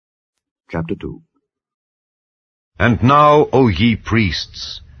Chapter 2. And now, O ye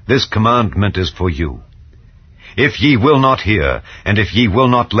priests, this commandment is for you. If ye will not hear, and if ye will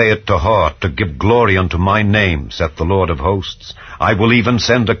not lay it to heart to give glory unto my name, saith the Lord of hosts, I will even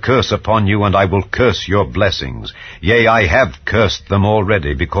send a curse upon you, and I will curse your blessings. Yea, I have cursed them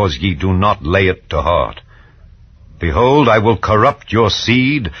already, because ye do not lay it to heart. Behold, I will corrupt your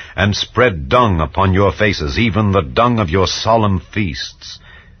seed, and spread dung upon your faces, even the dung of your solemn feasts.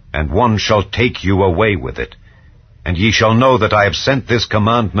 And one shall take you away with it. And ye shall know that I have sent this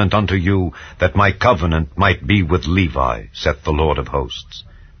commandment unto you, that my covenant might be with Levi, saith the Lord of hosts.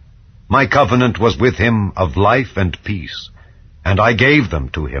 My covenant was with him of life and peace, and I gave them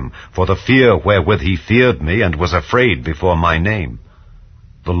to him, for the fear wherewith he feared me, and was afraid before my name.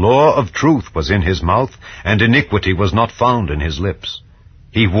 The law of truth was in his mouth, and iniquity was not found in his lips.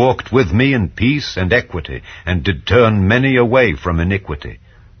 He walked with me in peace and equity, and did turn many away from iniquity.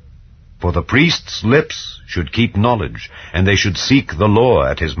 For the priest's lips should keep knowledge, and they should seek the law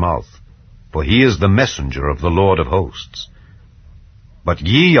at his mouth. For he is the messenger of the Lord of hosts. But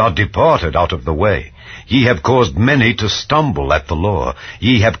ye are departed out of the way. Ye have caused many to stumble at the law.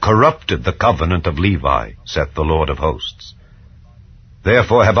 Ye have corrupted the covenant of Levi, saith the Lord of hosts.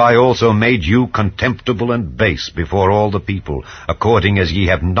 Therefore have I also made you contemptible and base before all the people, according as ye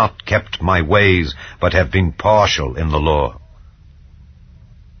have not kept my ways, but have been partial in the law.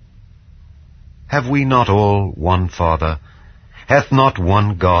 Have we not all one Father? Hath not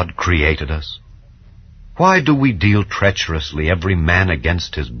one God created us? Why do we deal treacherously every man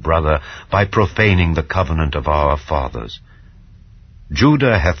against his brother, by profaning the covenant of our fathers?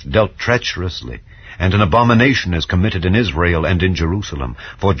 Judah hath dealt treacherously, and an abomination is committed in Israel and in Jerusalem.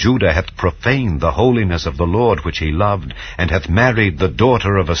 For Judah hath profaned the holiness of the Lord which he loved, and hath married the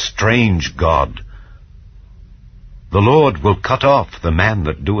daughter of a strange god. The Lord will cut off the man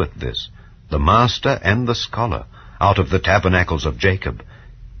that doeth this, the master and the scholar, out of the tabernacles of Jacob,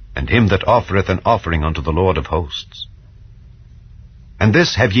 and him that offereth an offering unto the Lord of hosts. And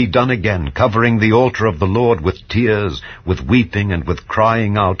this have ye done again, covering the altar of the Lord with tears, with weeping, and with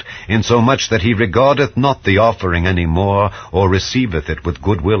crying out, insomuch that he regardeth not the offering any more, or receiveth it with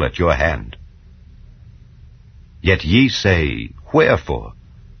good will at your hand. Yet ye say, Wherefore?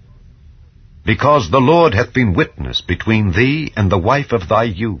 Because the Lord hath been witness between thee and the wife of thy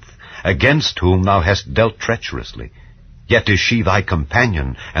youth, against whom thou hast dealt treacherously. Yet is she thy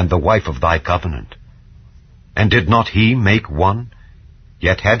companion, and the wife of thy covenant. And did not he make one?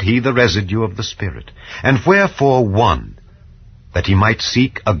 Yet had he the residue of the Spirit. And wherefore one? That he might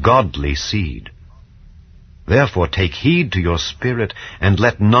seek a godly seed. Therefore take heed to your spirit, and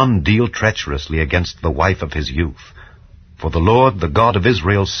let none deal treacherously against the wife of his youth. For the Lord, the God of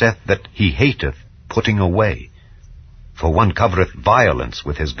Israel, saith that he hateth putting away. For one covereth violence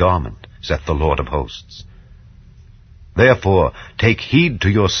with his garment, saith the Lord of hosts. Therefore take heed to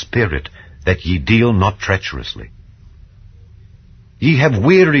your spirit, that ye deal not treacherously. Ye have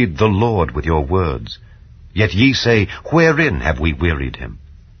wearied the Lord with your words, yet ye say, Wherein have we wearied him?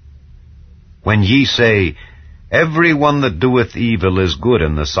 When ye say, Every one that doeth evil is good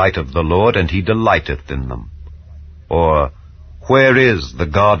in the sight of the Lord, and he delighteth in them. Or, Where is the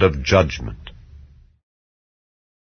God of judgment?